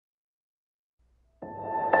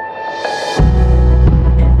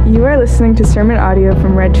You are listening to sermon audio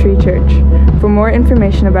from Red Tree Church. For more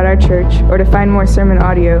information about our church or to find more sermon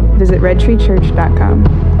audio, visit redtreechurch.com.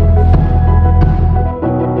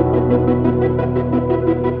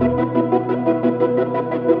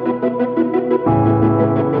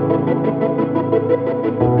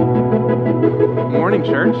 Morning,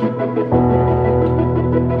 church.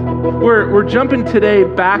 We're jumping today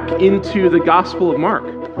back into the Gospel of Mark.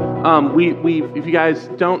 If you guys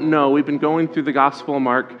don't know, we've been going through the Gospel of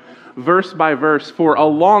Mark verse by verse for a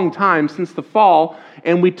long time, since the fall,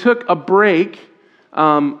 and we took a break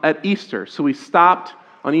at Easter. So we stopped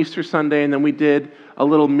on Easter Sunday, and then we did a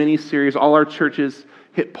little mini-series. All our churches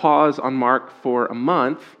hit pause on Mark for a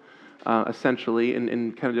month, essentially,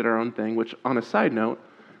 and kind of did our own thing, which, on a side note,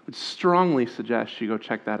 I would strongly suggest you go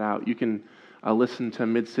check that out. You can listen to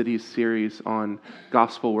Mid-City's series on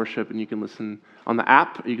gospel worship, and you can listen on the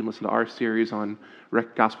app. You can listen to our series on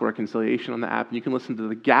gospel reconciliation on the app, and you can listen to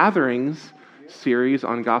the Gatherings series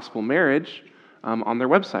on gospel marriage on their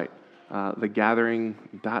website,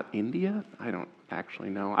 thegathering.india? I don't actually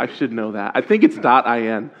know. I should know that. I think it's .in.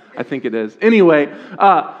 I think it is. Anyway,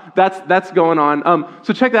 that's going on.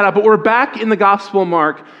 So check that out. But we're back in the Gospel of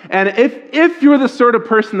Mark, and if you're the sort of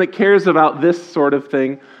person that cares about this sort of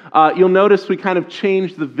thing, you'll notice we kind of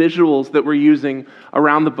changed the visuals that we're using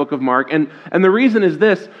around the book of Mark. And the reason is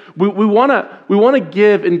this: we want to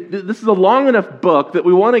give, and this is a long enough book that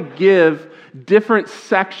we want to give different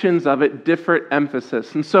sections of it different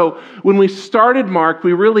emphasis. And so when we started Mark,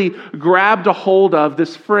 we really grabbed a hold of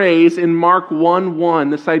this phrase in Mark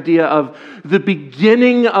 1:1, this idea of the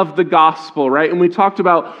beginning of the gospel, right? And we talked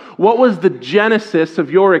about what was the genesis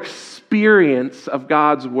of your experience of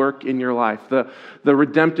God's work in your life, the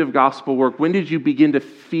redemptive gospel work. When did you begin to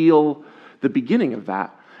feel the beginning of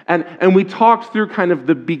that? And we talked through kind of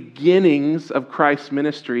the beginnings of Christ's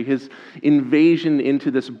ministry, his invasion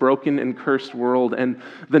into this broken and cursed world, and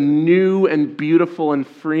the new and beautiful and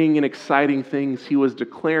freeing and exciting things he was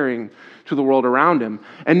declaring to the world around him.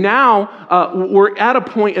 And now we're at a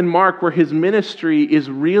point in Mark where his ministry is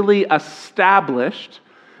really established.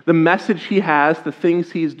 The message he has, the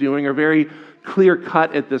things he's doing are very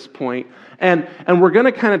clear-cut at this point. And we're going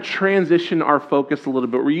to kind of transition our focus a little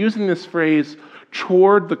bit. We're using this phrase,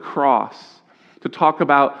 toward the cross, to talk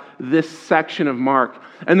about this section of Mark.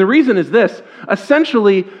 And the reason is this: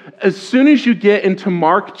 essentially, as soon as you get into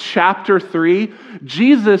Mark chapter 3,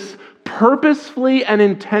 Jesus purposefully and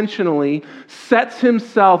intentionally sets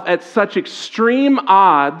himself at such extreme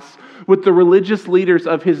odds with the religious leaders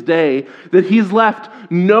of his day that he's left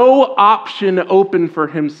no option open for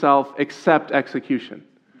himself except execution.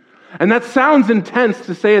 And that sounds intense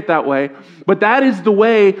to say it that way, but that is the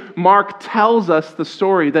way Mark tells us the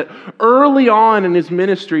story, that early on in his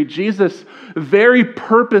ministry, Jesus very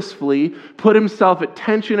purposefully put himself at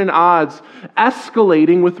tension and odds,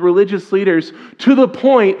 escalating with religious leaders to the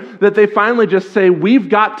point that they finally just say, "We've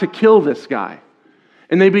got to kill this guy."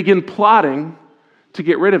 And they begin plotting to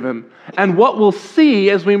get rid of him. And what we'll see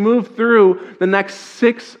as we move through the next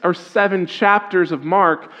 6 or 7 chapters of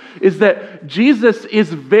Mark is that Jesus is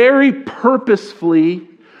very purposefully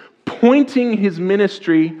pointing his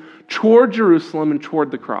ministry toward Jerusalem and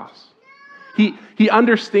toward the cross. He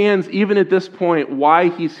understands even at this point why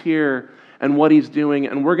he's here and what he's doing,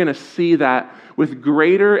 and we're going to see that with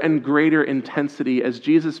greater and greater intensity as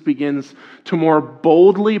Jesus begins to more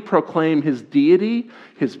boldly proclaim his deity,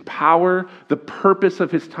 his power, the purpose of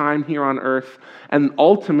his time here on earth, and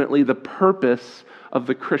ultimately the purpose of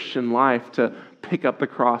the Christian life to pick up the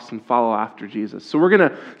cross and follow after Jesus. So we're going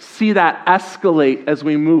to see that escalate as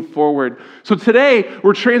we move forward. So today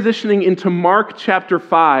we're transitioning into Mark chapter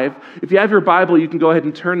 5. If you have your Bible, you can go ahead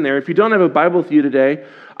and turn there. If you don't have a Bible with you today,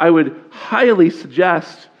 I would highly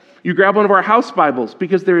suggest you grab one of our house Bibles,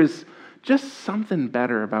 because there is just something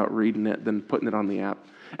better about reading it than putting it on the app.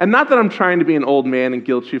 And not that I'm trying to be an old man and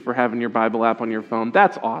guilt you for having your Bible app on your phone.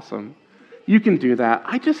 That's awesome. You can do that.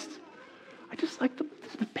 I just like the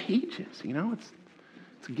pages, you know? It's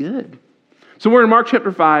good. So we're in Mark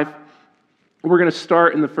chapter 5. We're going to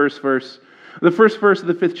start in the first verse. The first verse of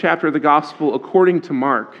the 5th chapter of the Gospel, according to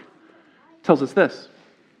Mark, tells us this: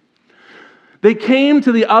 "They came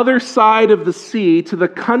to the other side of the sea, to the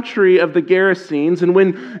country of the Gerasenes, and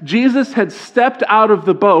when Jesus had stepped out of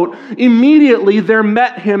the boat, immediately there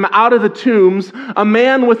met him out of the tombs a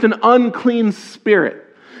man with an unclean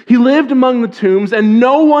spirit. He lived among the tombs, and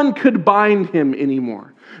no one could bind him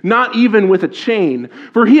anymore, not even with a chain,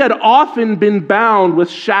 for he had often been bound with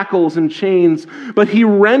shackles and chains, but he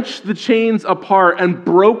wrenched the chains apart and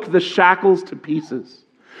broke the shackles to pieces.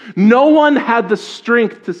 No one had the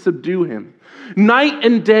strength to subdue him. Night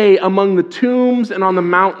and day among the tombs and on the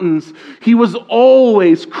mountains, he was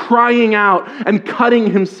always crying out and cutting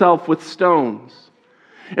himself with stones.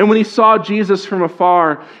 And when he saw Jesus from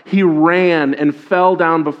afar, he ran and fell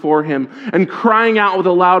down before him. And crying out with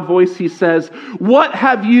a loud voice, he says, "What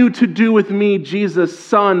have you to do with me, Jesus,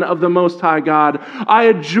 Son of the Most High God? I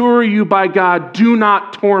adjure you by God, do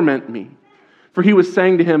not torment me." For he was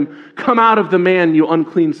saying to him, "Come out of the man, you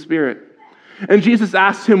unclean spirit." And Jesus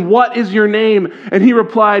asked him, "What is your name?" And he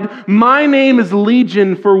replied, "My name is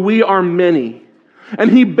Legion, for we are many." And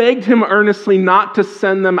he begged him earnestly not to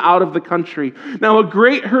send them out of the country. Now a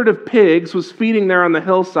great herd of pigs was feeding there on the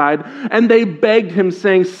hillside, and they begged him,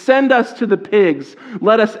 saying, "Send us to the pigs,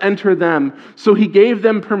 let us enter them." So he gave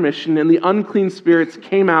them permission, and the unclean spirits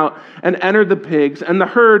came out and entered the pigs, and the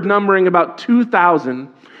herd, numbering about 2,000,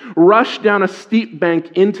 rushed down a steep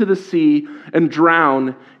bank into the sea and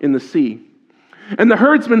drowned in the sea. And the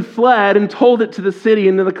herdsmen fled and told it to the city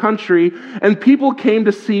and to the country, and people came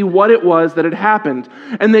to see what it was that had happened.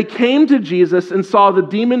 And they came to Jesus and saw the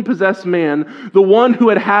demon-possessed man, the one who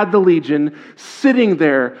had had the legion, sitting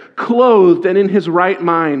there, clothed and in his right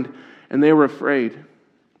mind, and they were afraid.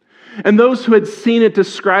 And those who had seen it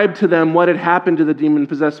described to them what had happened to the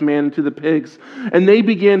demon-possessed man and to the pigs, and they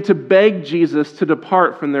began to beg Jesus to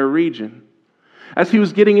depart from their region. As he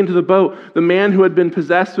was getting into the boat, the man who had been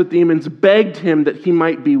possessed with demons begged him that he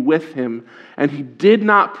might be with him. And he did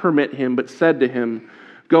not permit him, but said to him,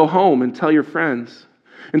 "Go home and tell your friends,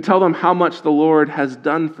 and tell them how much the Lord has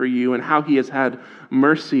done for you and how he has had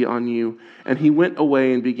mercy on you." And he went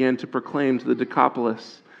away and began to proclaim to the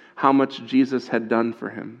Decapolis how much Jesus had done for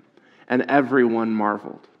him. And everyone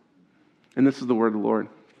marveled. And this is the word of the Lord.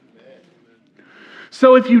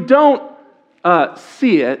 So if you don't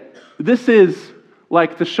see it, this is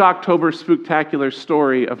like the Shocktober Spooktacular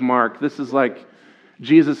story of Mark. This is like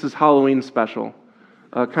Jesus' Halloween special,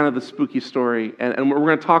 kind of the spooky story. And we're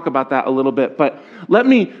going to talk about that a little bit. But let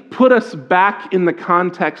me put us back in the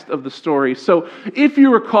context of the story. So if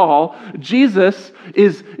you recall, Jesus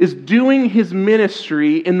is doing his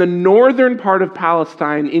ministry in the northern part of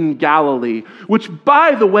Palestine in Galilee, which,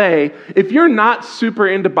 by the way, if you're not super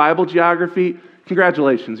into Bible geography,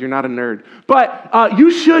 congratulations, you're not a nerd. But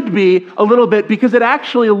you should be a little bit, because it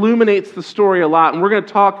actually illuminates the story a lot. And we're going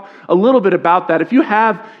to talk a little bit about that. If you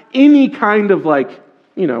have any kind of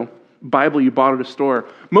Bible you bought at a store,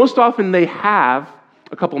 most often they have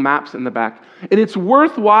a couple maps in the back. And it's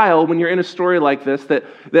worthwhile when you're in a story like this that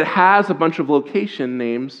has a bunch of location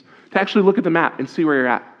names to actually look at the map and see where you're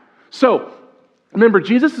at. So, remember,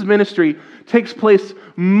 Jesus' ministry takes place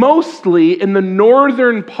mostly in the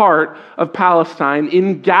northern part of Palestine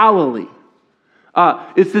in Galilee.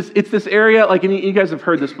 It's this area, and you guys have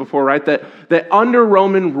heard this before, right? That under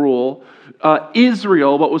Roman rule,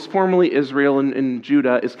 Israel, what was formerly Israel and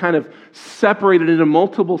Judah, is kind of separated into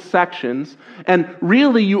multiple sections. And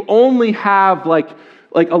really, you only have like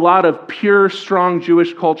a lot of pure, strong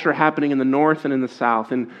Jewish culture happening in the north and in the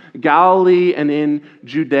south, in Galilee and in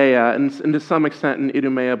Judea, and to some extent in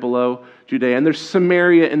Idumea below Judea. And there's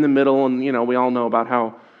Samaria in the middle, and we all know about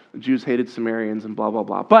how the Jews hated Samaritans and blah, blah,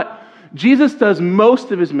 blah. But Jesus does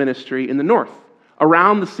most of his ministry in the north,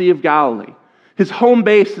 around the Sea of Galilee. His home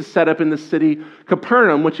base is set up in the city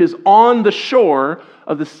Capernaum, which is on the shore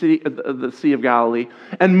of the Sea of Galilee.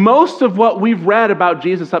 And most of what we've read about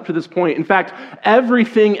Jesus up to this point, in fact,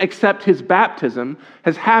 everything except his baptism,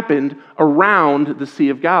 has happened around the Sea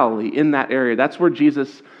of Galilee, in that area. That's where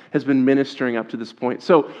Jesus has been ministering up to this point.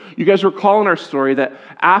 So you guys recall in our story that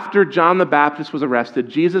after John the Baptist was arrested,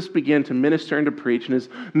 Jesus began to minister and to preach, and his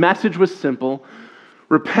message was simple: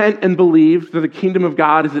 repent and believe, for the kingdom of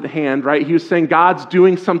God is at hand, right? He was saying God's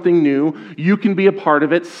doing something new. You can be a part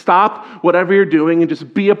of it. Stop whatever you're doing and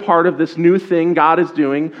just be a part of this new thing God is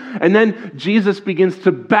doing. And then Jesus begins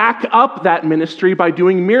to back up that ministry by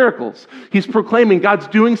doing miracles. He's proclaiming God's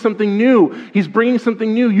doing something new. He's bringing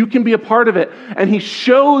something new. You can be a part of it. And he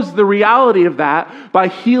shows the reality of that by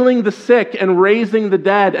healing the sick and raising the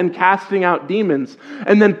dead and casting out demons,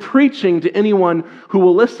 and then preaching to anyone who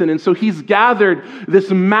will listen. And so he's gathered this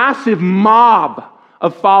massive mob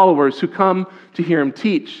of followers who come to hear him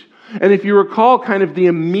teach. And if you recall, kind of the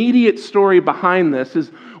immediate story behind this is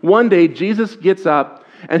one day Jesus gets up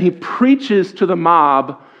and he preaches to the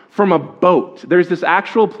mob from a boat. There's this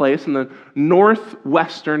actual place in the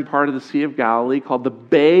northwestern part of the Sea of Galilee called the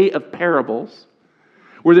Bay of Parables,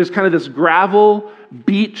 where there's kind of this gravel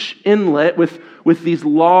beach inlet with these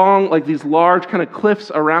long, like these large kind of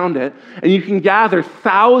cliffs around it. And you can gather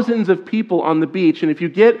thousands of people on the beach. And if you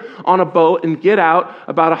get on a boat and get out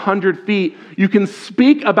about 100 feet, you can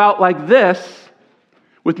speak about like this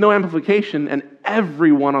with no amplification, and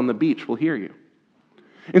everyone on the beach will hear you.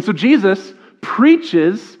 And so Jesus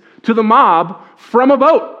preaches to the mob from a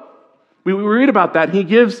boat. We read about that.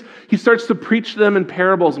 He starts to preach to them in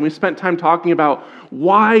parables, and we spent time talking about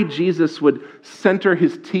why Jesus would center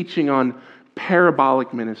his teaching on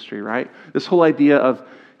parabolic ministry, right? This whole idea of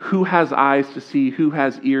who has eyes to see, who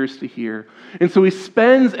has ears to hear. And so he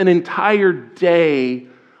spends an entire day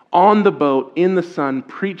on the boat in the sun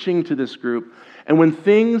preaching to this group. And when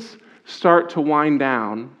things start to wind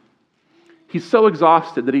down, he's so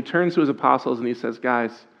exhausted that he turns to his apostles and he says,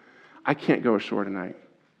 guys, I can't go ashore tonight.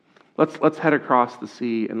 Let's head across the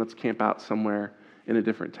sea and let's camp out somewhere in a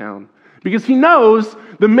different town. Because he knows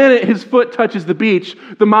the minute his foot touches the beach,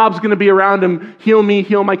 the mob's going to be around him. Heal me,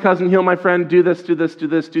 heal my cousin, heal my friend, do this, do this, do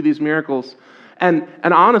this, do these miracles. And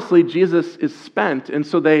honestly, Jesus is spent. And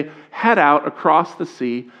so they head out across the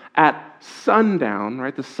sea at sundown,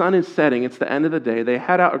 right? The sun is setting. It's the end of the day. They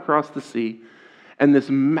head out across the sea, and this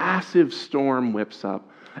massive storm whips up.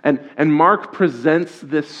 And Mark presents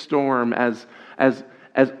this storm as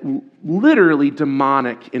literally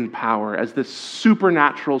demonic in power, as this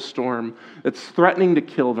supernatural storm that's threatening to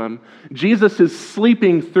kill them. Jesus is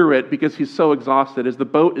sleeping through it because he's so exhausted as the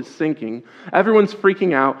boat is sinking. Everyone's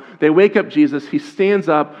freaking out. They wake up Jesus. He stands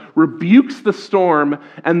up, rebukes the storm,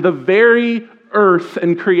 and the very earth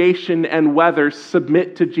and creation and weather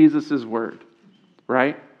submit to Jesus' word,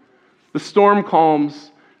 right? The storm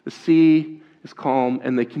calms, the sea is calm,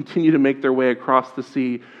 and they continue to make their way across the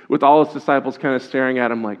sea with all his disciples kind of staring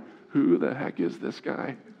at him like, who the heck is this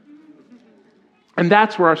guy? And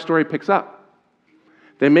that's where our story picks up.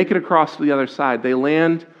 They make it across to the other side. They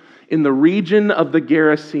land in the region of the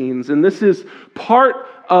Gerasenes, and this is part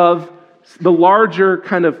of the larger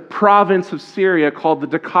kind of province of Syria called the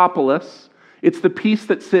Decapolis. It's the piece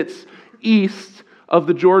that sits east of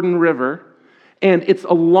the Jordan River, and it's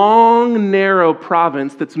a long, narrow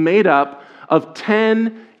province that's made up of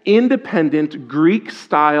 10 independent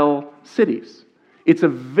Greek-style cities. It's a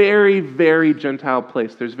very, very Gentile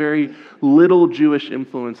place. There's very little Jewish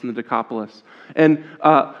influence in the Decapolis. And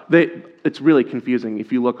it's really confusing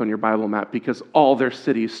if you look on your Bible map because all their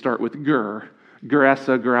cities start with Ger.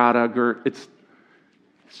 Gerasa, Gerata, Ger. It's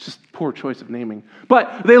just poor choice of naming.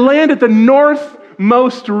 But they land at the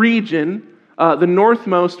northmost region, the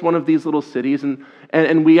northmost one of these little cities,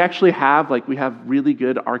 and we actually have really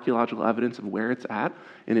good archaeological evidence of where it's at,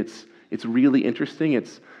 and it's really interesting.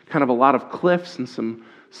 It's kind of a lot of cliffs and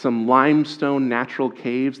some limestone natural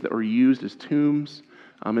caves that were used as tombs,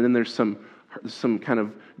 and then there's some kind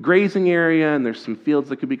of grazing area, and there's some fields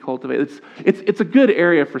that could be cultivated. It's a good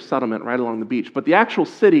area for settlement right along the beach, but the actual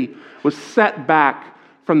city was set back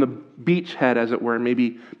from the beachhead, as it were,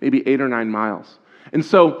 maybe 8 or 9 miles. And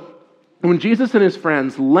so when Jesus and his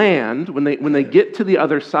friends land, when they get to the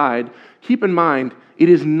other side, keep in mind, it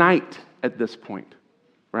is night at this point,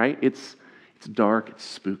 right? It's dark, it's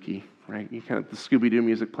spooky, right? You kind of the Scooby-Doo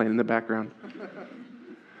music playing in the background.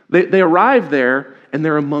 They arrive there, and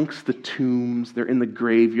they're amongst the tombs. They're in the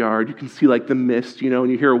graveyard. You can see like the mist,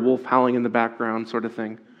 and you hear a wolf howling in the background sort of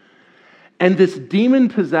thing. And this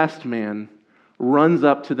demon-possessed man runs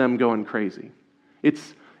up to them going crazy.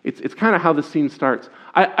 It's kind of how the scene starts.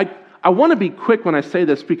 I want to be quick when I say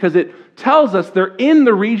this because it tells us they're in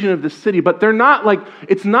the region of the city, but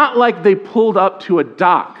it's not like they pulled up to a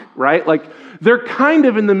dock, right? Like they're kind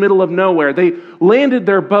of in the middle of nowhere. They landed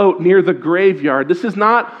their boat near the graveyard. This is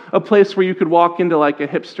not a place where you could walk into like a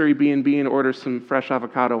hipstery B&B and order some fresh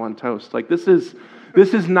avocado on toast. Like this is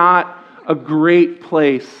not a great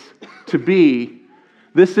place to be.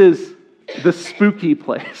 This is the spooky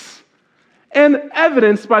place. And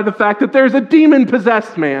evidenced by the fact that there's a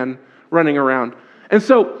demon-possessed man running around. And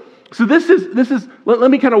so this is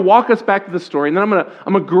let me kind of walk us back to the story, and then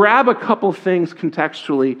I'm gonna grab a couple things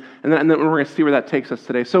contextually, and then we're gonna see where that takes us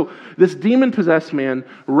today. So this demon-possessed man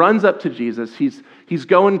runs up to Jesus. He's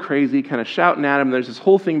going crazy, kind of shouting at him. There's this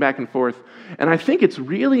whole thing back and forth. And I think it's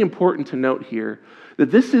really important to note here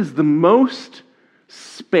that this is the most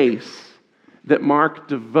space that Mark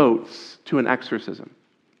devotes to an exorcism.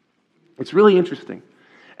 It's really interesting.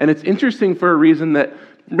 And it's interesting for a reason that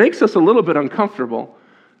makes us a little bit uncomfortable,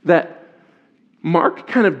 that Mark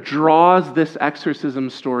kind of draws this exorcism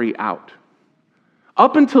story out.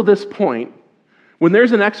 Up until this point, when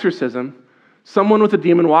there's an exorcism, someone with a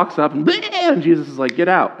demon walks up and Jesus is like, get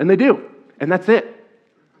out. And they do. And that's it.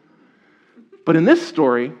 But in this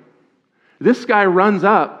story, this guy runs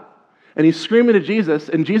up and he's screaming to Jesus,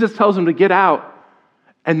 and Jesus tells him to get out,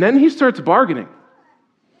 and then he starts bargaining.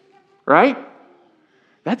 Right?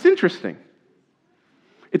 That's interesting.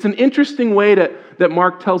 It's an interesting way that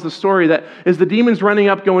Mark tells the story, that as the demon's running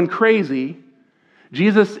up going crazy,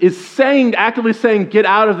 Jesus is actively saying, get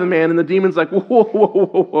out of the man, and the demon's like, whoa, whoa, whoa,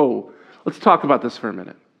 whoa, whoa. Let's talk about this for a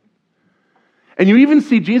minute. And you even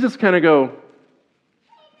see Jesus kind of go,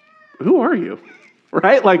 who are you?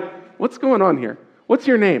 Right? Like, what's going on here? What's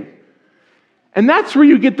your name? And that's where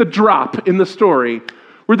you get the drop in the story,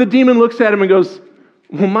 where the demon looks at him and goes,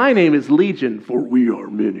 well, my name is Legion, for we are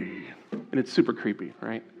many. And it's super creepy,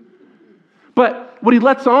 right? But what he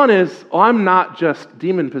lets on is, I'm not just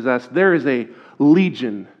demon-possessed. There is a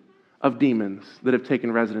legion of demons that have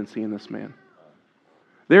taken residency in this man.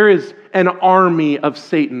 There is an army of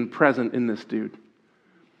Satan present in this dude.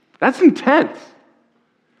 That's intense.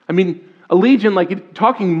 I mean, a legion, like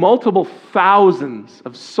talking multiple thousands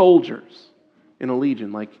of soldiers in a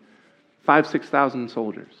legion, like 5,000-6,000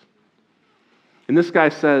 soldiers. And this guy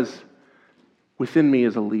says, within me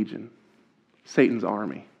is a legion, Satan's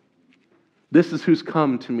army. This is who's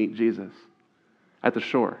come to meet Jesus at the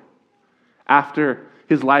shore. After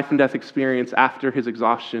his life and death experience, after his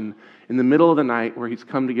exhaustion, in the middle of the night where he's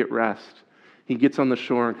come to get rest, he gets on the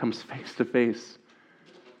shore and comes face to face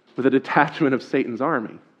with a detachment of Satan's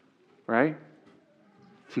army, right?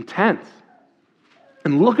 It's intense.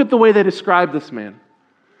 And look at the way they describe this man.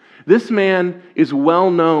 This man is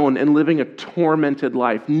well known and living a tormented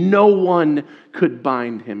life. No one could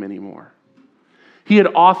bind him anymore. He had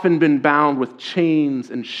often been bound with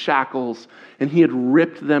chains and shackles, and he had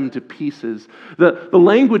ripped them to pieces. The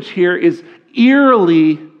language here is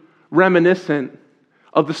eerily reminiscent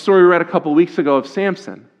of the story we read a couple weeks ago of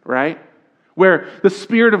Samson, right? Where the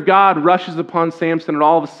Spirit of God rushes upon Samson, and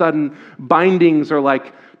all of a sudden bindings are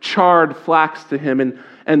like charred flax to him.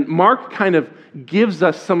 And Mark kind of gives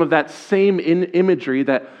us some of that same imagery,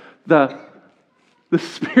 that the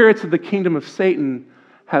spirits of the kingdom of Satan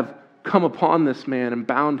have come upon this man and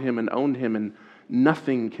bound him and owned him, and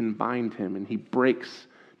nothing can bind him, and he breaks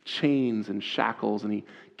chains and shackles, and he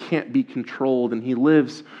can't be controlled, and he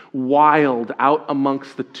lives wild out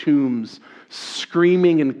amongst the tombs,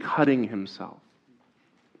 screaming and cutting himself,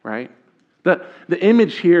 right? The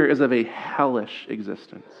image here is of a hellish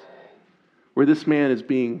existence, where this man is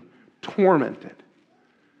being tormented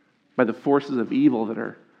by the forces of evil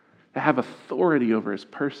that have authority over his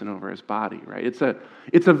person, over his body, right? It's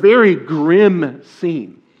a very grim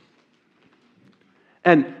scene.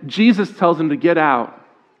 And Jesus tells him to get out,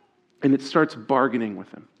 and it starts bargaining with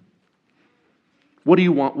him. What do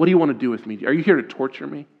you want? What do you want to do with me? Are you here to torture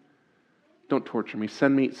me? Don't torture me.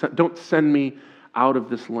 Don't send me out of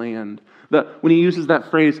this land. When he uses that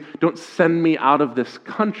phrase, don't send me out of this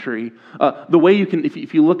country, the way you can,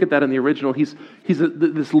 if you look at that in the original,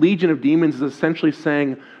 this legion of demons is essentially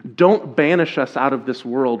saying, don't banish us out of this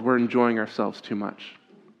world. We're enjoying ourselves too much.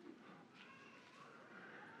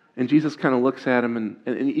 And Jesus kind of looks at him,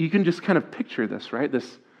 and you can just kind of picture this, right?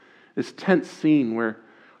 This tense scene where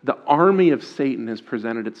the army of Satan has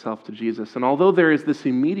presented itself to Jesus. And although there is this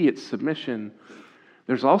immediate submission,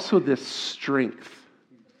 there's also this strength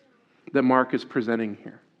that Mark is presenting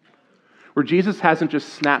here, where Jesus hasn't just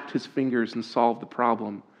snapped his fingers and solved the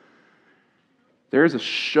problem. There is a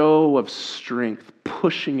show of strength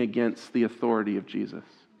pushing against the authority of Jesus.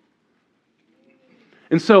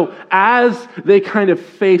 And so as they kind of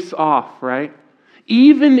face off, right,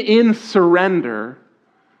 even in surrender,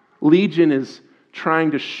 Legion is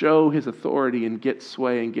trying to show his authority and get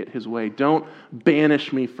sway and get his way. Don't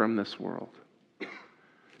banish me from this world.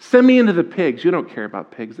 Send me into the pigs. You don't care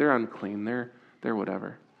about pigs. They're unclean. They're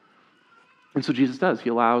whatever. And so Jesus does. He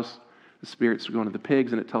allows the spirits to go into the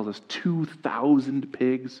pigs, and it tells us 2,000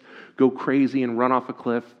 pigs go crazy and run off a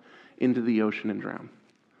cliff into the ocean and drown.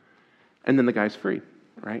 And then the guy's free,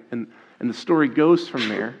 right? And the story goes from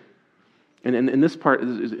there. And this part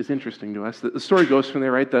is interesting to us. The story goes from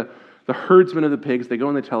there, right? The herdsmen of the pigs, they go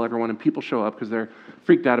and they tell everyone, and people show up because they're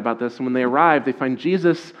freaked out about this. And when they arrive, they find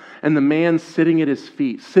Jesus and the man sitting at his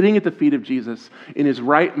feet, sitting at the feet of Jesus in his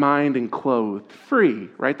right mind and clothed, free,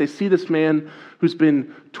 right? They see this man who's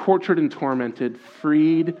been tortured and tormented,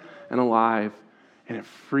 freed and alive, and it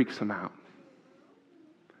freaks them out.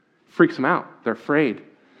 Freaks them out. They're afraid.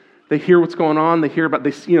 They hear what's going on. They hear about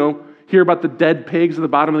the dead pigs at the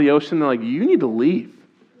bottom of the ocean. They're like, you need to leave.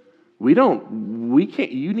 We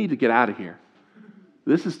can't, you need to get out of here.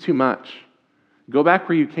 This is too much. Go back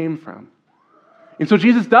where you came from. And so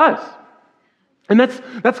Jesus does. And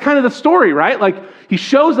that's kind of the story, right? Like, he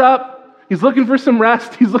shows up, He's looking for some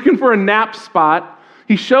rest. He's looking for a nap spot.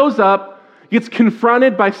 He shows up, gets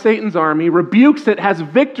confronted by Satan's army, rebukes it, has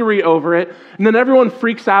victory over it, and then everyone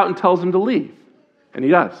freaks out and tells him to leave. And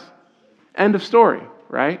he does. End of story,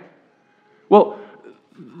 right? Well,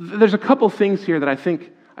 there's a couple things here that I think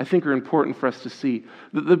are important for us to see.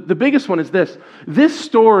 The biggest one is this. This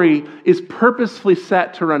story is purposefully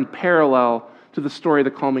set to run parallel to the story of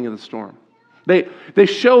the calming of the storm. They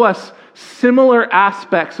show us similar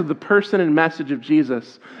aspects of the person and message of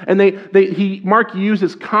Jesus. And Mark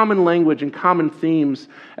uses common language and common themes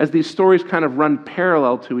as these stories kind of run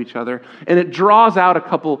parallel to each other. And it draws out a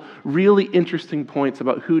couple really interesting points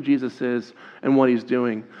about who Jesus is and what he's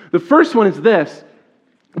doing. The first one is this.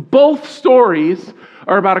 Both stories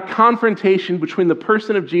are about a confrontation between the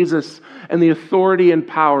person of Jesus and the authority and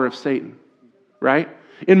power of Satan, right?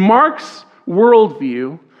 In Mark's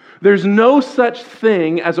worldview, there's no such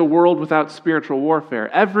thing as a world without spiritual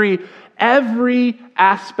warfare. Every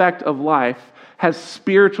aspect of life has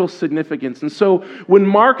spiritual significance. And so when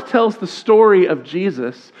Mark tells the story of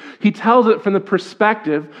Jesus, he tells it from the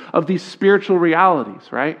perspective of these spiritual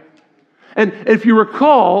realities, right? And if you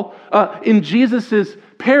recall, in Jesus'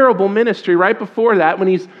 parable ministry, right before that, when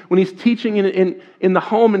he's teaching in the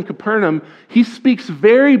home in Capernaum, he speaks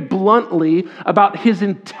very bluntly about his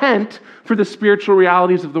intent for the spiritual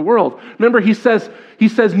realities of the world. Remember, he says,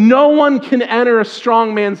 no one can enter a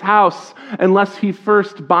strong man's house unless he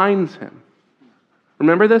first binds him.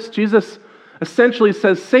 Remember this? Jesus essentially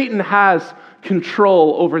says Satan has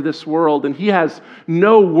control over this world, and he has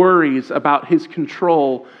no worries about his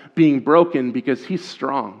control being broken because he's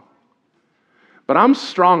strong. But I'm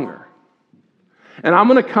stronger. And I'm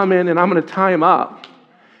going to come in and I'm going to tie him up.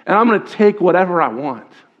 And I'm going to take whatever I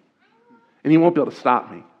want. And he won't be able to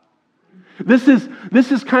stop me. This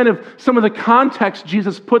is kind of some of the context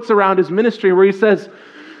Jesus puts around his ministry where he says,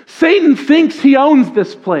 Satan thinks he owns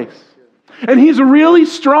this place. And he's really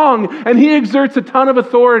strong and he exerts a ton of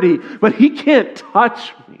authority, but he can't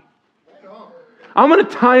touch me. I'm going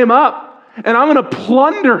to tie him up and I'm going to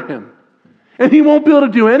plunder him. And he won't be able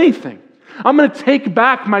to do anything. I'm going to take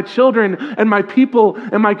back my children and my people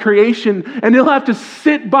and my creation, and he'll have to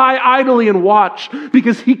sit by idly and watch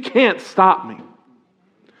because he can't stop me.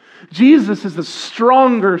 Jesus is the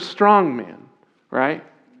stronger strong man, right?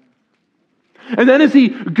 And then as he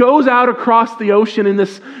goes out across the ocean in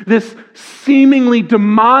this seemingly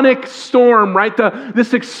demonic storm, right?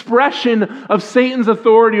 This expression of Satan's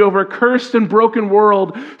authority over a cursed and broken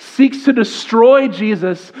world seeks to destroy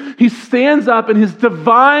Jesus. He stands up in his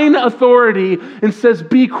divine authority and says,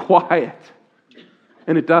 be quiet.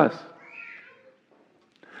 And it does.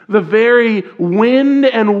 The very wind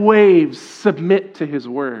and waves submit to his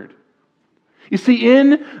word. You see,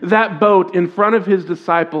 in that boat in front of his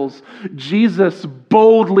disciples, Jesus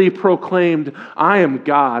boldly proclaimed, I am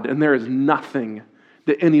God, and there is nothing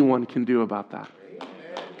that anyone can do about that.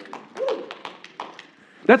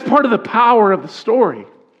 That's part of the power of the story,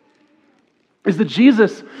 is that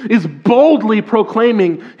Jesus is boldly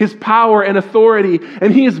proclaiming his power and authority,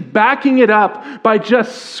 and he is backing it up by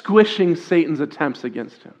just squishing Satan's attempts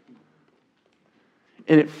against him.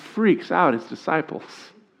 And it freaks out his disciples.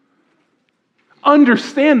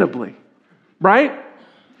 Understandably, right?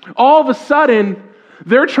 All of a sudden,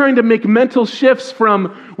 they're trying to make mental shifts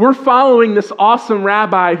from we're following this awesome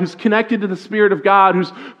rabbi who's connected to the Spirit of God,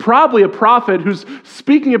 who's probably a prophet, who's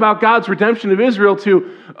speaking about God's redemption of Israel,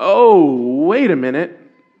 to, oh, wait a minute,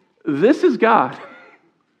 this is God.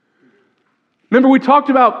 Remember, we talked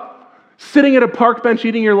about sitting at a park bench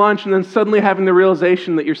eating your lunch and then suddenly having the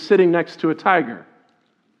realization that you're sitting next to a tiger.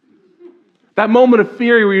 That moment of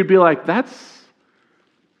fear where you'd be like, that's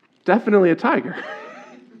definitely a tiger.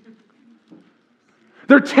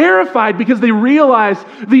 They're terrified because they realize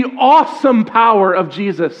the awesome power of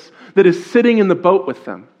Jesus that is sitting in the boat with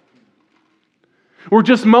them. Where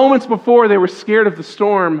just moments before they were scared of the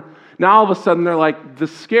storm, now all of a sudden they're like, the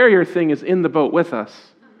scarier thing is in the boat with us.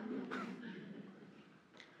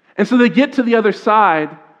 And so they get to the other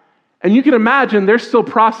side, and you can imagine they're still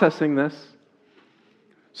processing this.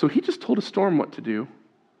 So he just told a storm what to do.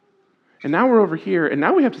 And now we're over here, and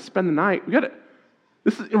now we have to spend the night.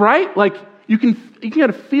 This is right? Like you can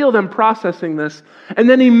kind of feel them processing this, and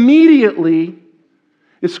then immediately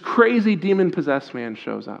this crazy demon-possessed man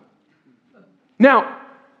shows up. Now,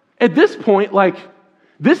 at this point, like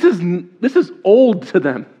this is old to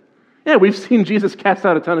them. Yeah, we've seen Jesus cast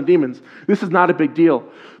out a ton of demons. This is not a big deal.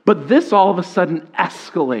 But this all of a sudden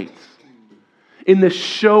escalates in this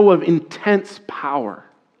show of intense power.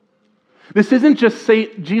 This isn't just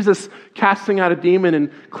Jesus casting out a demon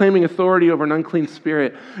and claiming authority over an unclean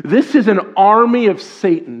spirit. This is an army of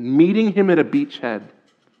Satan meeting him at a beachhead.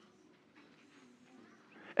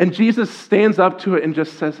 And Jesus stands up to it and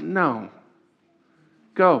just says, no,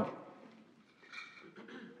 go.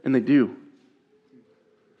 And they do.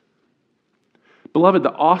 Beloved,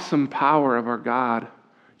 the awesome power of our God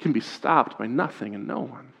can be stopped by nothing and no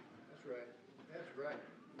one. That's right.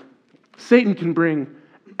 Satan can bring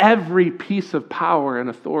every piece of power and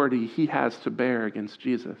authority he has to bear against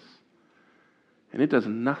Jesus. And it does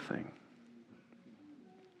nothing.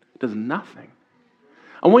 It does nothing.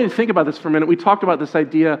 I want you to think about this for a minute. We talked about this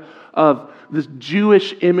idea of this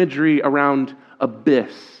Jewish imagery around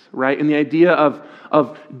abyss, right? And the idea of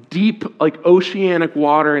deep, like oceanic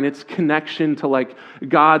water and its connection to like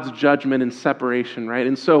God's judgment and separation, right?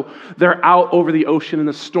 And so they're out over the ocean and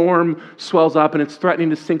the storm swells up and it's threatening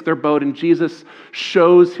to sink their boat, and Jesus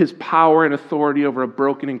shows his power and authority over a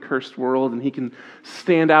broken and cursed world, and he can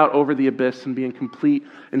stand out over the abyss and be in complete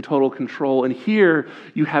and total control. And here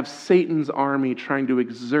you have Satan's army trying to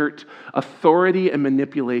exert authority and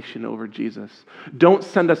manipulation over Jesus. Don't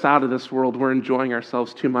send us out of this world. We're enjoying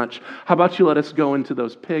ourselves too much. How about you let us go into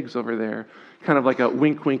those pigs over there? Kind of like a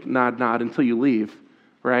wink, wink, nod, nod until you leave,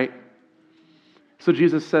 right? So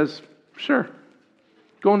Jesus says, sure,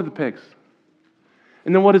 go into the pigs.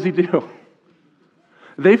 And then what does he do?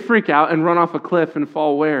 They freak out and run off a cliff and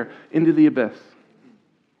fall where? Into the abyss.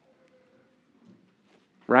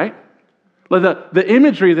 Right? The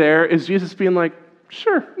imagery there is Jesus being like,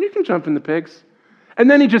 sure, you can jump in the pigs. And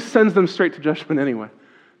then he just sends them straight to judgment anyway.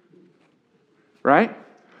 Right?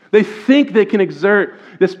 They think they can exert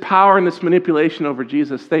this power and this manipulation over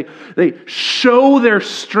Jesus. They show their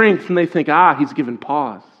strength and they think, he's given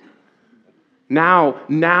pause.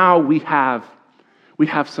 Now we have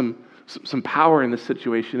some power in this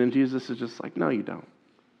situation, and Jesus is just like, no, you don't.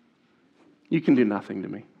 You can do nothing to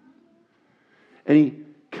me. And he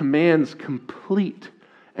commands complete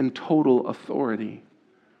and total authority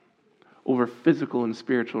over physical and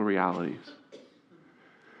spiritual realities.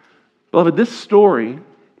 Beloved, this story,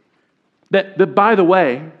 that by the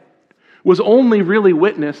way, was only really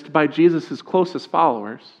witnessed by Jesus' closest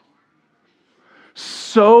followers,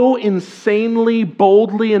 so insanely,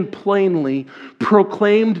 boldly, and plainly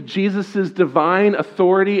proclaimed Jesus' divine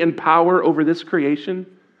authority and power over this creation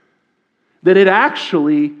that it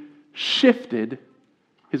actually shifted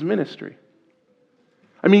his ministry.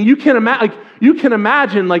 I mean, you can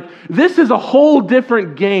imagine, this is a whole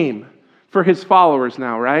different game for his followers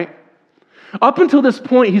now, right? Up until this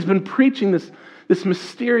point, he's been preaching this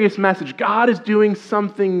mysterious message. God is doing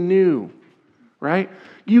something new, right?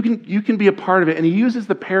 You can be a part of it. And he uses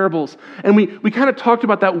the parables. And we kind of talked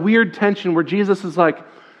about that weird tension where Jesus is like,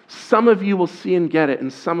 some of you will see and get it,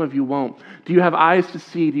 and some of you won't. Do you have eyes to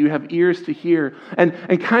see? Do you have ears to hear?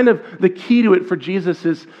 And kind of the key to it for Jesus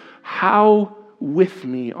is, how with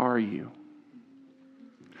me are you?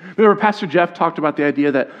 Remember, Pastor Jeff talked about the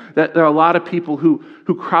idea that there are a lot of people who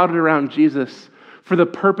crowded around Jesus for the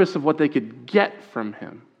purpose of what they could get from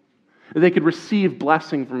him. They could receive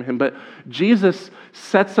blessing from him. But Jesus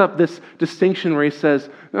sets up this distinction where he says,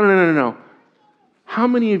 no. How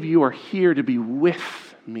many of you are here to be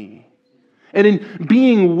with me? And in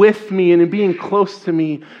being with me and in being close to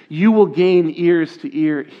me, you will gain ears to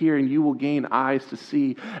hear, and you will gain eyes to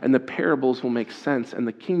see, and the parables will make sense, and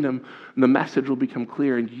the kingdom and the message will become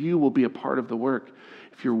clear, and you will be a part of the work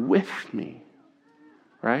if you're with me,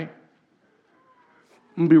 right?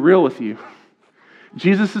 I'm going to be real with you.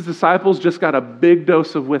 Jesus' disciples just got a big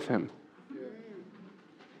dose of with him.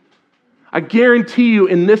 I guarantee you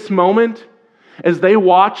in this moment, as they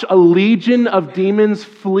watch a legion of demons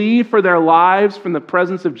flee for their lives from the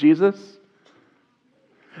presence of Jesus,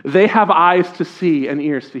 they have eyes to see and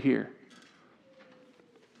ears to hear.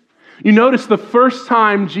 You notice the first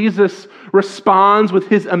time Jesus responds with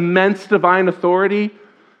his immense divine authority,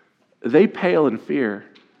 they pale in fear.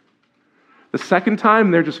 The second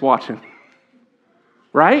time, they're just watching.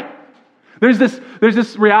 Right? There's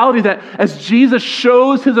this reality that as Jesus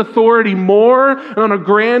shows his authority more and on a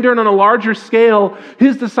grander and on a larger scale,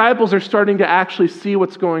 his disciples are starting to actually see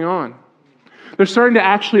what's going on. They're starting to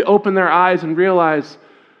actually open their eyes and realize,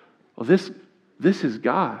 well, this is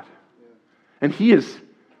God. And he's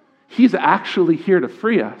actually here to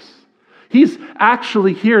free us. He's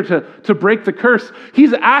actually here to break the curse.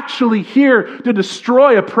 He's actually here to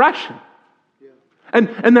destroy oppression.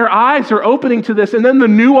 And their eyes are opening to this. And then the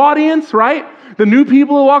new audience, right? The new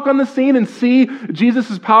people who walk on the scene and see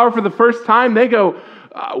Jesus' power for the first time, they go,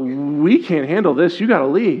 we can't handle this. You got to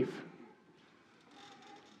leave.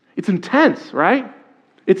 It's intense, right?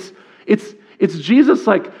 It's It's Jesus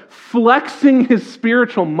like flexing his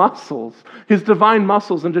spiritual muscles, his divine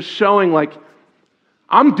muscles, and just showing like,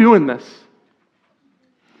 I'm doing this.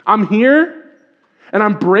 I'm here, and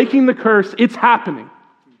I'm breaking the curse. It's happening.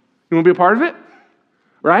 You want to be a part of it?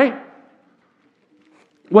 Right?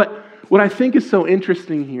 What I think is so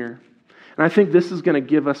interesting here, and I think this is going to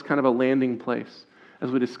give us kind of a landing place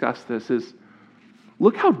as we discuss this, is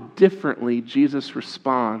look how differently Jesus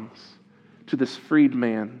responds to this freed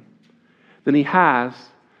man than he has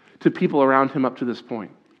to people around him up to this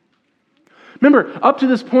point. Remember, up to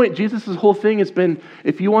this point, Jesus' whole thing has been,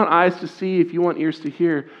 if you want eyes to see, if you want ears to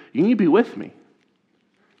hear, you need to be with me.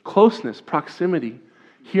 Closeness, proximity,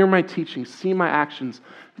 hear my teaching, see my actions,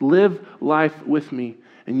 live life with me,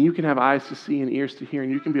 and you can have eyes to see and ears to hear,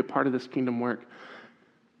 and you can be a part of this kingdom work.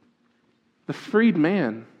 The freed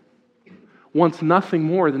man wants nothing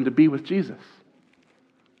more than to be with Jesus.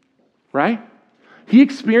 Right? He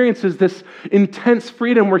experiences this intense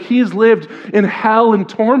freedom where he's lived in hell and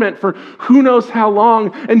torment for who knows how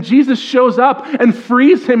long, and Jesus shows up and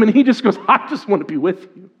frees him, and he just goes, I just want to be with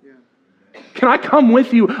you. Can I come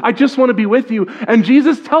with you? I just want to be with you. And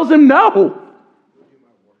Jesus tells him, no.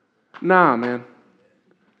 Nah, man.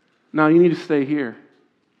 No, you need to stay here.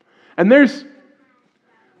 And there's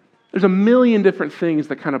a million different things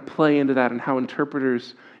that kind of play into that and how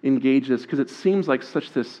interpreters engage this, because it seems like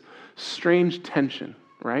such this strange tension,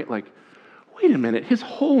 right? Like, wait a minute, his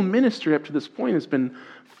whole ministry up to this point has been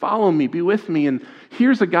follow me, be with me, and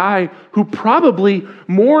here's a guy who probably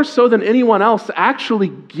more so than anyone else actually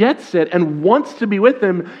gets it and wants to be with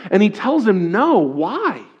him, and he tells him no.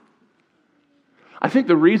 Why? I think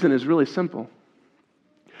the reason is really simple.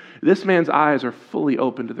 This man's eyes are fully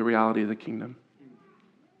open to the reality of the kingdom.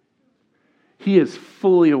 He is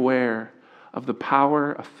fully aware of the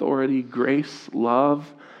power, authority, grace,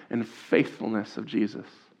 love, and faithfulness of Jesus.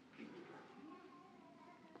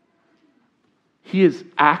 He is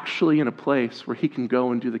actually in a place where he can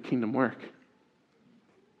go and do the kingdom work.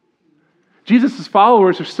 Jesus'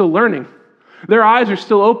 followers are still learning. Their eyes are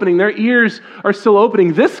still opening. Their ears are still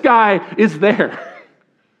opening. This guy is there.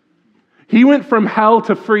 He went from hell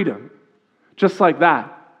to freedom, just like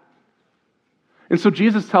that. And so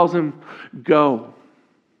Jesus tells him, go,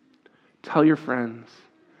 tell your friends,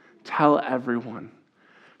 tell everyone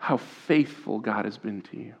how faithful God has been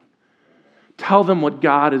to you. Tell them what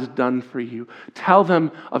God has done for you. Tell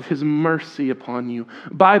them of his mercy upon you.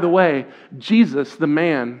 By the way, Jesus, the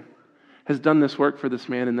man, has done this work for this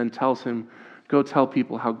man and then tells him, go tell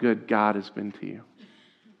people how good God has been to you.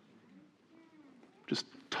 Just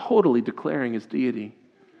totally declaring his deity.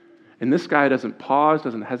 And this guy doesn't pause,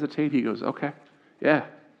 doesn't hesitate. He goes, okay, yeah.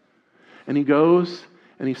 And he goes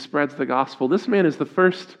and he spreads the gospel. This man is the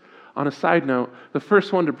first, on a side note, the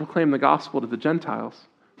first one to proclaim the gospel to the Gentiles.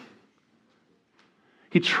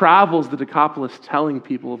 He travels the Decapolis telling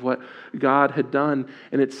people of what God had done,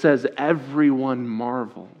 and it says everyone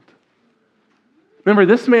marveled. Remember,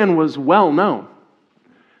 this man was well known.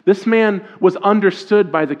 This man was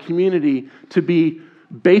understood by the community to be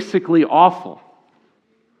basically awful.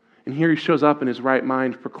 And here he shows up in his right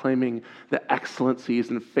mind proclaiming the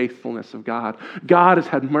excellencies and faithfulness of God. God has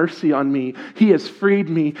had mercy on me. He has freed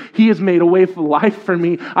me. He has made a way for life for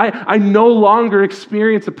me. I no longer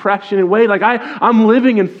experience oppression and weight. Like I'm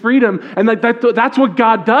living in freedom. And that's what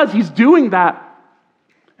God does. He's doing that.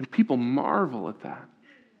 And people marvel at that.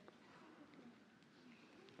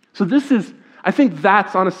 So I think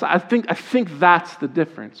that's the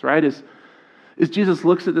difference, right? Is Jesus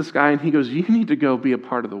looks at this guy and he goes, you need to go be a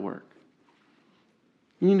part of the work.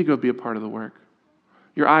 You need to go be a part of the work.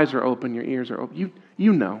 Your eyes are open, your ears are open.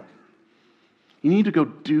 You know. You need to go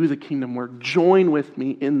do the kingdom work. Join with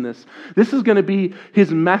me in this. This is going to be his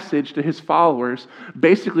message to his followers,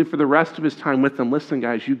 basically for the rest of his time with them. Listen,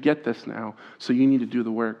 guys, you get this now, so you need to do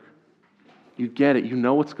the work. You get it. You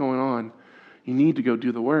know what's going on. You need to go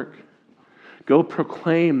do the work. Go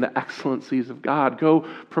proclaim the excellencies of God. Go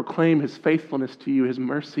proclaim his faithfulness to you, his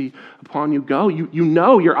mercy upon you. Go. You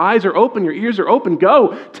know, your eyes are open, your ears are open.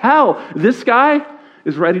 Go. Tell. This guy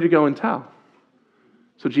is ready to go and tell.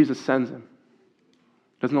 So Jesus sends him.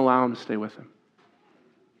 Doesn't allow him to stay with him.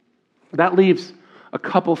 That leaves a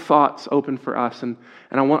couple thoughts open for us, and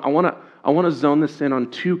I want to zone this in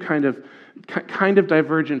on two kind of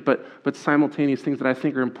divergent but simultaneous things that I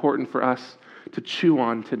think are important for us to chew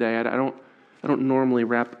on today. I don't normally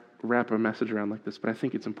wrap a message around like this, but I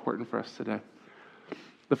think it's important for us today.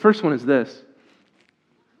 The first one is this,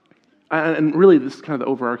 and really this is kind of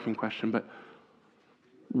the overarching question, but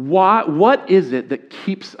what is it that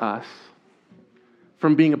keeps us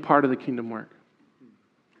from being a part of the kingdom work?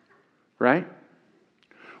 Right?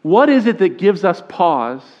 What is it that gives us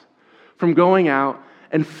pause from going out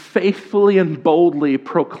and faithfully and boldly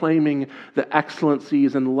proclaiming the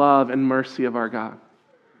excellencies and love and mercy of our God?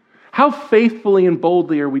 How faithfully and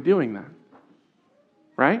boldly are we doing that?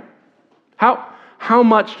 Right? How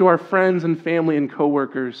much do our friends and family and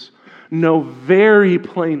coworkers know very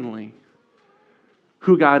plainly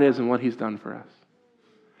who God is and what He's done for us?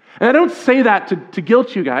 And I don't say that to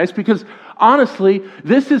guilt you guys, because honestly,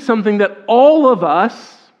 this is something that all of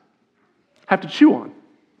us have to chew on.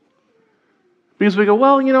 Because we go,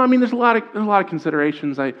 well, there's a lot of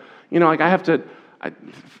considerations. If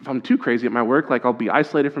I'm too crazy at my work, I'll be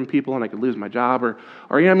isolated from people and I could lose my job,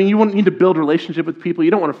 you need to build a relationship with people.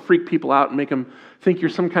 You don't want to freak people out and make them think you're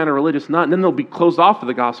some kind of religious nut, and then they'll be closed off to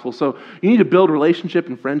the gospel. So you need to build relationship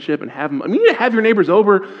and friendship and have them. You need to have your neighbors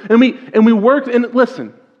over, and we work. And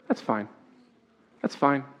listen, that's fine. That's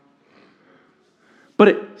fine. But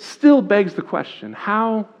it still begs the question: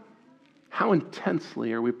 how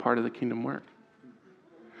intensely are we part of the kingdom work?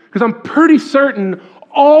 Because I'm pretty certain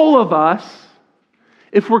all of us,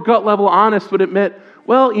 if we're gut level honest, would admit,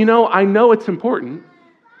 well, I know it's important,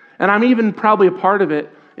 and I'm even probably a part of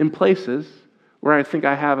it in places where I think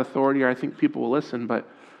I have authority or I think people will listen, but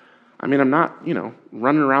I'm not,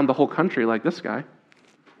 running around the whole country like this guy,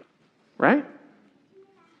 right?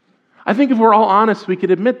 I think if we're all honest, we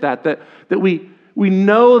could admit that we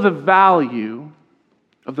know the value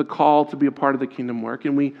of the call to be a part of the kingdom work,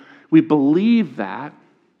 and we believe that.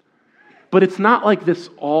 But it's not like this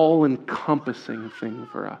all-encompassing thing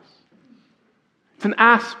for us. It's an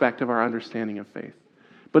aspect of our understanding of faith.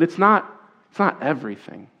 But it's not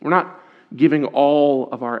everything. We're not giving all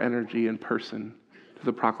of our energy and person to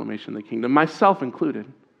the proclamation of the kingdom, myself included.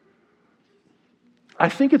 I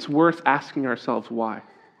think it's worth asking ourselves why.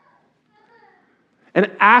 And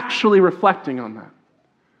actually reflecting on that.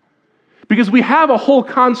 Because we have a whole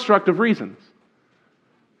construct of reasons.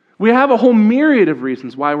 We have a whole myriad of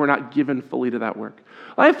reasons why we're not given fully to that work.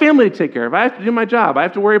 I have family to take care of. I have to do my job. I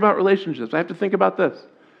have to worry about relationships. I have to think about this.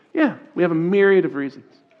 Yeah, we have a myriad of reasons.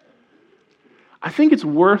 I think it's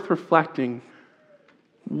worth reflecting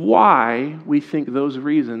why we think those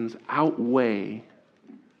reasons outweigh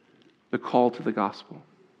the call to the gospel.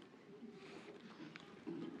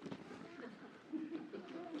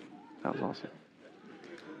 That was awesome.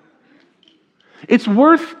 It's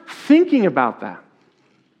worth thinking about that.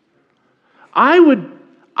 I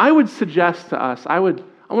would suggest to us, I want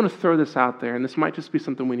to throw this out there, and this might just be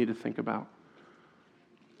something we need to think about.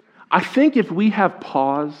 I think if we have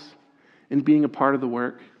pause in being a part of the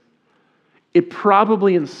work, it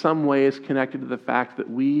probably in some way is connected to the fact that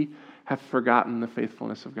we have forgotten the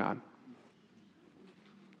faithfulness of God.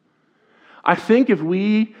 I think if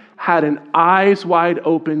we had an eyes wide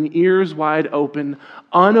open, ears wide open,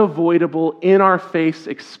 unavoidable, in-our-face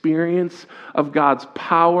experience of God's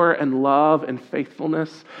power and love and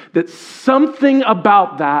faithfulness, that something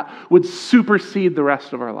about that would supersede the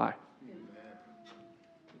rest of our life.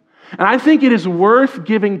 And I think it is worth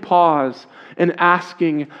giving pause and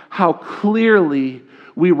asking how clearly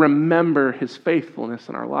we remember His faithfulness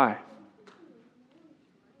in our life.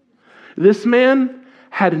 This man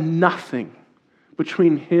had nothing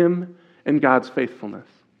between him and God's faithfulness.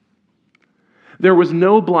 There was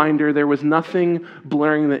no blinder. There was nothing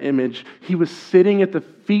blurring the image. He was sitting at the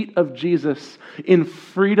feet of Jesus in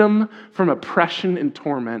freedom from oppression and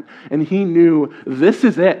torment. And he knew, this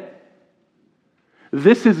is it.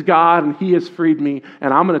 This is God, and He has freed me,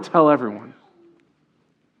 and I'm going to tell everyone.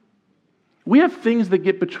 We have things that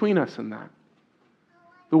get between us in that.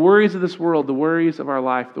 The worries of this world, the worries of our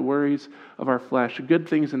life, the worries of our flesh, good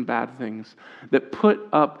things and bad things that put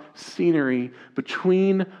up scenery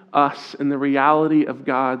between us and the reality of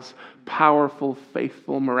God's powerful,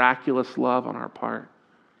 faithful, miraculous love on our part.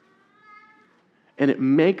 And it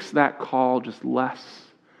makes that call just less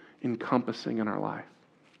encompassing in our life.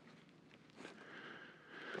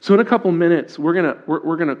 So in a couple minutes, we're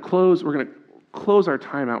gonna close our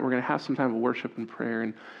time out. We're gonna have some time of worship and prayer.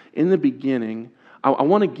 And in the beginning, I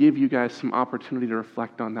want to give you guys some opportunity to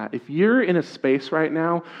reflect on that. If you're in a space right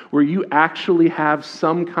now where you actually have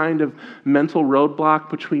some kind of mental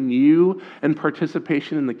roadblock between you and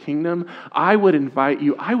participation in the kingdom, I would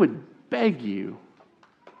beg you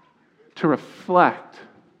to reflect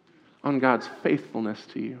on God's faithfulness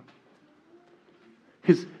to you.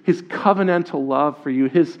 His covenantal love for you,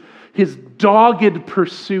 his dogged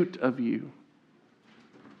pursuit of you.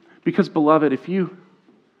 Because, beloved, if you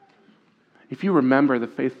remember the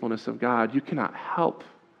faithfulness of God, you cannot help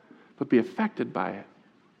but be affected by it.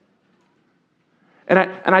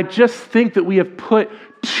 And I just think that we have put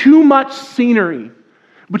too much scenery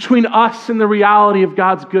between us and the reality of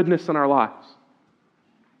God's goodness in our lives?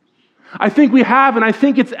 I think we have, and I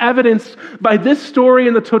think it's evidenced by this story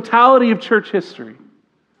and the totality of church history.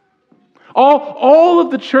 All of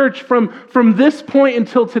the church from this point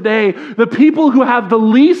until today, the people who have the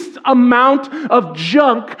least amount of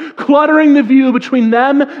junk cluttering the view between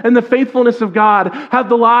them and the faithfulness of God have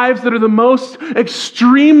the lives that are the most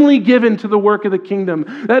extremely given to the work of the kingdom.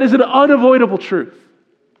 That is an unavoidable truth.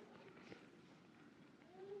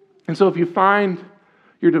 And so if you find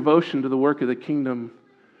your devotion to the work of the kingdom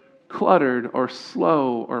cluttered or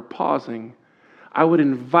slow or pausing, I would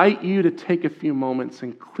invite you to take a few moments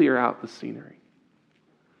and clear out the scenery.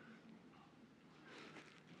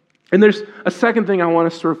 And there's a second thing I want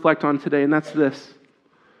us to reflect on today, and that's this.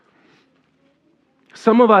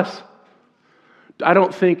 Some of us, I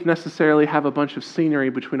don't think necessarily have a bunch of scenery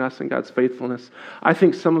between us and God's faithfulness. I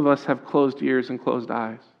think some of us have closed ears and closed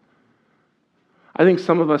eyes. I think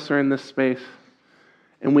some of us are in this space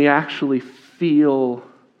and we actually feel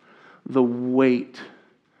the weight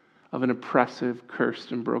of an oppressive,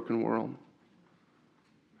 cursed, and broken world.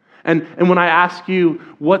 And when I ask you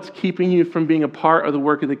what's keeping you from being a part of the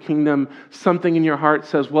work of the kingdom, something in your heart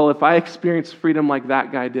says, well, if I experienced freedom like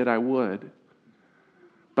that guy did, I would.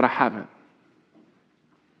 But I haven't.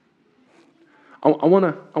 I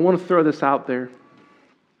want to throw this out there.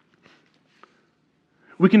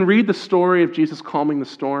 We can read the story of Jesus calming the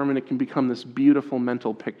storm, and it can become this beautiful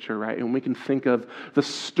mental picture, right? And we can think of the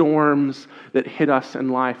storms that hit us in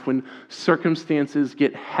life when circumstances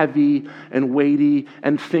get heavy and weighty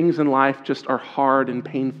and things in life just are hard and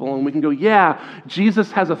painful. And we can go, yeah,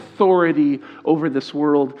 Jesus has authority over this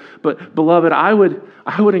world. But beloved, I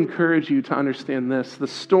would encourage you to understand this. The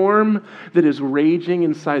storm that is raging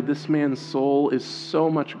inside this man's soul is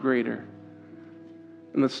so much greater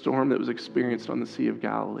and the storm that was experienced on the Sea of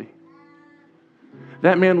Galilee.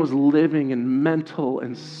 That man was living in mental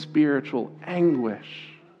and spiritual anguish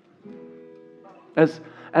as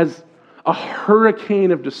a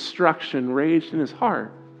hurricane of destruction raged in his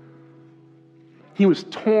heart. He was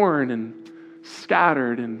torn and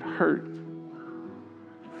scattered and hurt.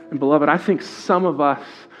 And beloved, I think some of us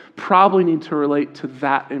probably need to relate to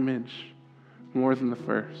that image more than the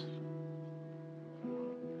first.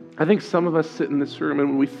 I think some of us sit in this room and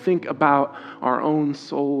when we think about our own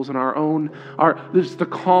souls and there's the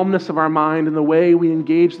calmness of our mind and the way we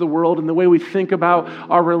engage the world and the way we think about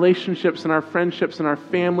our relationships and our friendships and our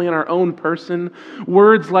family and our own person,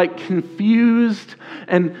 words like confused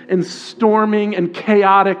and storming and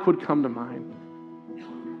chaotic would come to mind.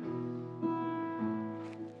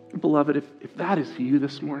 Beloved, if that is you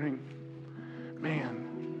this morning,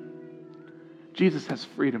 man, Jesus has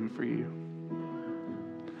freedom for you.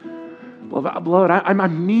 Beloved, I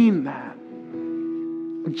mean that.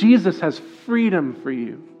 Jesus has freedom for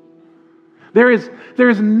you. There is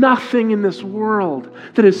nothing in this world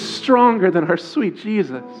that is stronger than our sweet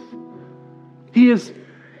Jesus. He is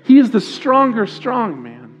the stronger strong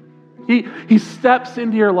man. He steps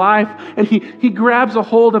into your life and he grabs a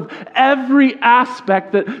hold of every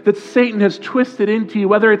aspect that Satan has twisted into you,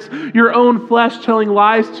 whether it's your own flesh telling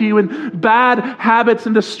lies to you and bad habits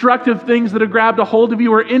and destructive things that have grabbed a hold of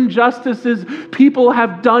you or injustices people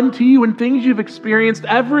have done to you and things you've experienced.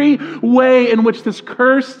 Every way in which this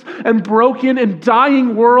cursed and broken and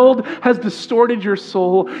dying world has distorted your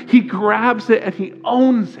soul, he grabs it and he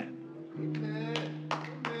owns it.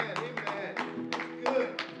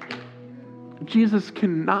 Jesus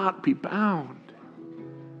cannot be bound.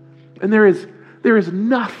 And there is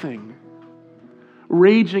nothing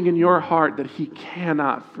raging in your heart that he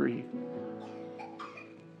cannot free.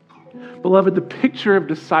 Beloved, the picture of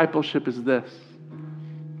discipleship is this: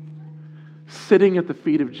 sitting at the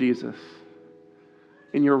feet of Jesus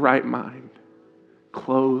in your right mind,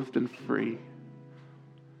 clothed and free.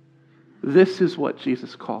 This is what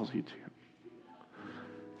Jesus calls you to.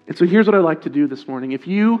 And so here's what I'd like to do this morning. If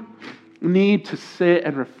you need to sit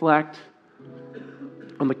and reflect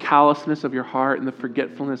on the callousness of your heart and the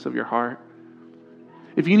forgetfulness of your heart,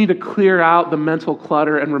 if you need to clear out the mental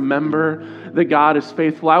clutter and remember that God is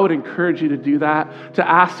faithful, I would encourage you to do that, to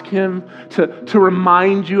ask him to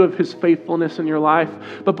remind you of his faithfulness in your life.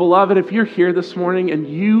 But beloved, if you're here this morning and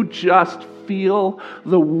you just feel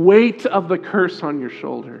the weight of the curse on your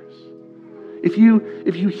shoulders, if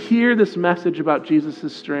you hear this message about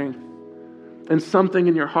Jesus' strength, and something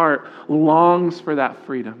in your heart longs for that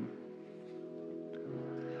freedom,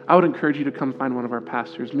 I would encourage you to come find one of our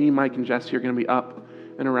pastors. Me, Mike, and Jesse are going to be up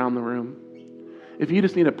and around the room. If you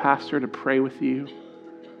just need a pastor to pray with you,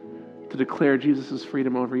 to declare Jesus'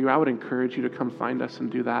 freedom over you, I would encourage you to come find us and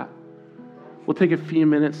do that. We'll take a few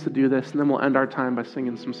minutes to do this, and then we'll end our time by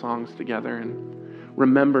singing some songs together and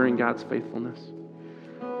remembering God's faithfulness.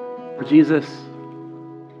 Jesus,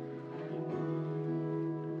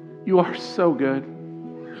 you are so good.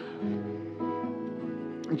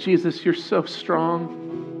 Jesus, you're so strong.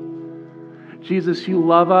 Jesus, you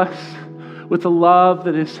love us with a love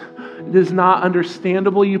that is not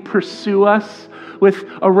understandable. You pursue us with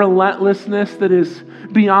a relentlessness that is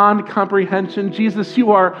beyond comprehension. Jesus,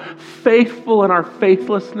 you are faithful in our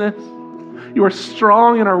faithlessness. You are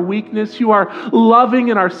strong in our weakness. You are loving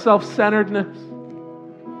in our self-centeredness.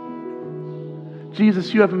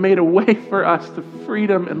 Jesus, you have made a way for us to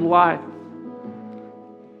freedom and life.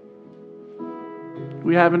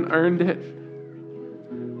 We haven't earned it.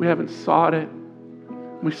 We haven't sought it.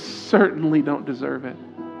 We certainly don't deserve it.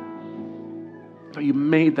 But you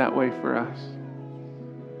made that way for us.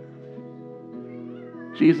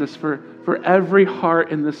 Jesus, for every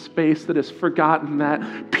heart in this space that has forgotten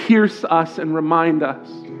that, pierce us and remind us.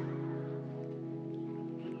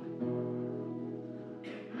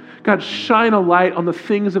 God, shine a light on the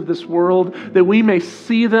things of this world that we may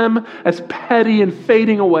see them as petty and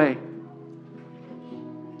fading away.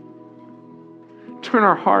 Turn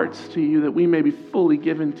our hearts to you that we may be fully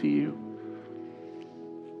given to you.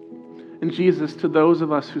 And Jesus, to those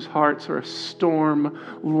of us whose hearts are a storm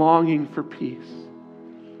longing for peace,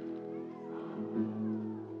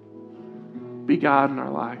 be God in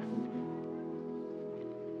our life.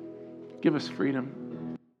 Give us freedom.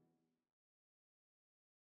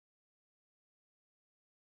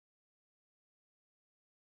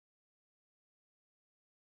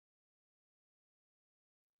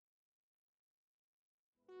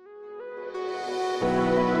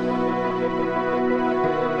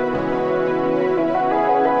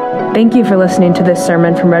 Thank you for listening to this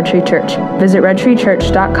sermon from Red Tree Church. Visit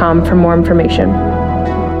redtreechurch.com for more information.